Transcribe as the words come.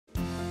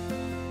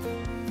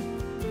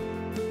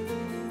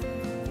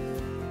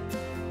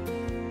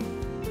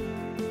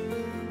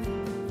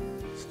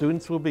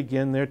Students will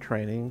begin their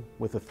training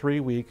with a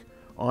 3-week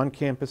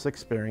on-campus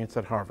experience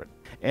at Harvard.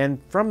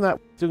 And from that,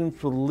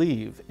 students will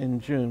leave in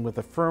June with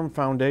a firm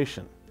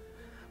foundation,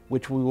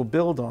 which we will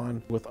build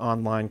on with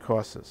online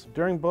courses.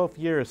 During both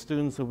years,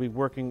 students will be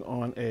working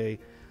on a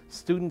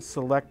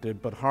student-selected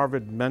but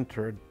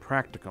Harvard-mentored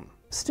practicum.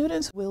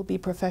 Students will be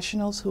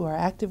professionals who are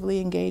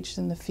actively engaged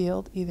in the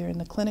field, either in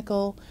the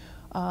clinical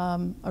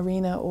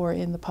arena or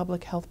in the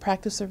public health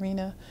practice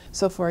arena.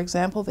 So for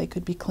example, they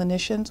could be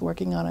clinicians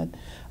working on an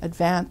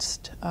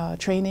advanced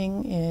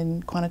training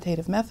in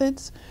quantitative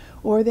methods,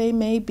 or they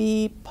may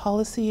be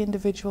policy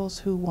individuals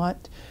who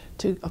want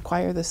to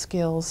acquire the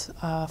skills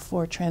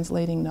for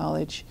translating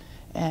knowledge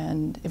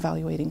and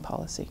evaluating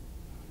policy.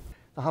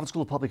 The Harvard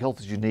School of Public Health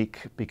is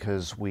unique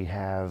because we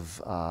have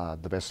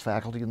the best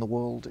faculty in the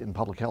world in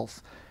public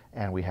health,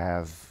 and we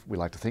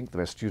like to think, the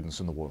best students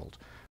in the world.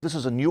 This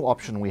is a new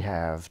option we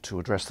have to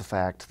address the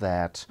fact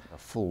that a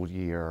full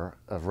year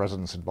of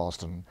residence in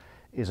Boston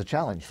is a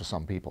challenge for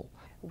some people.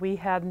 We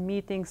had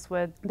meetings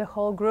with the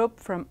whole group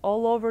from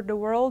all over the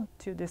world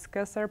to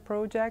discuss our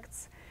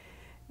projects,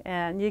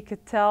 and you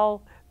could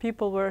tell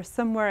people were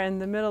somewhere in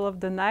the middle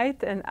of the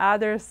night and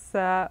others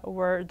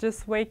were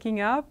just waking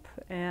up,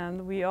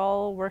 and we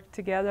all worked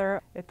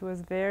together. It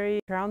was very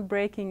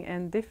groundbreaking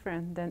and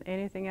different than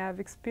anything I've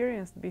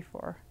experienced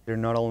before. They're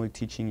not only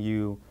teaching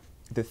you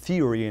the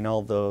theory and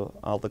all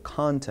the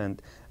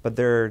content, but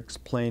they're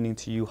explaining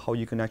to you how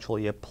you can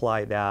actually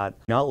apply that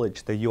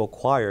knowledge that you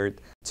acquired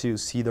to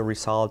see the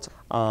results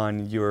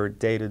on your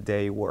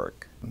day-to-day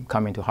work.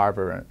 Coming to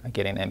Harvard and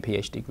getting an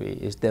MPH degree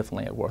is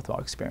definitely a worthwhile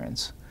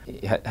experience.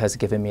 It has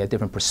given me a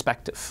different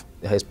perspective.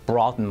 It has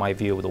broadened my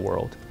view of the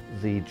world.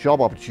 The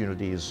job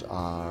opportunities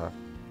are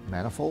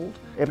manifold.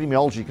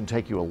 Epidemiology can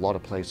take you a lot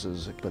of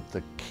places, but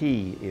the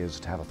key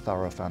is to have a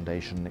thorough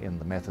foundation in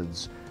the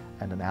methods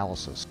and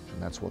analysis,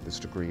 and that's what this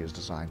degree is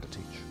designed to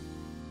teach.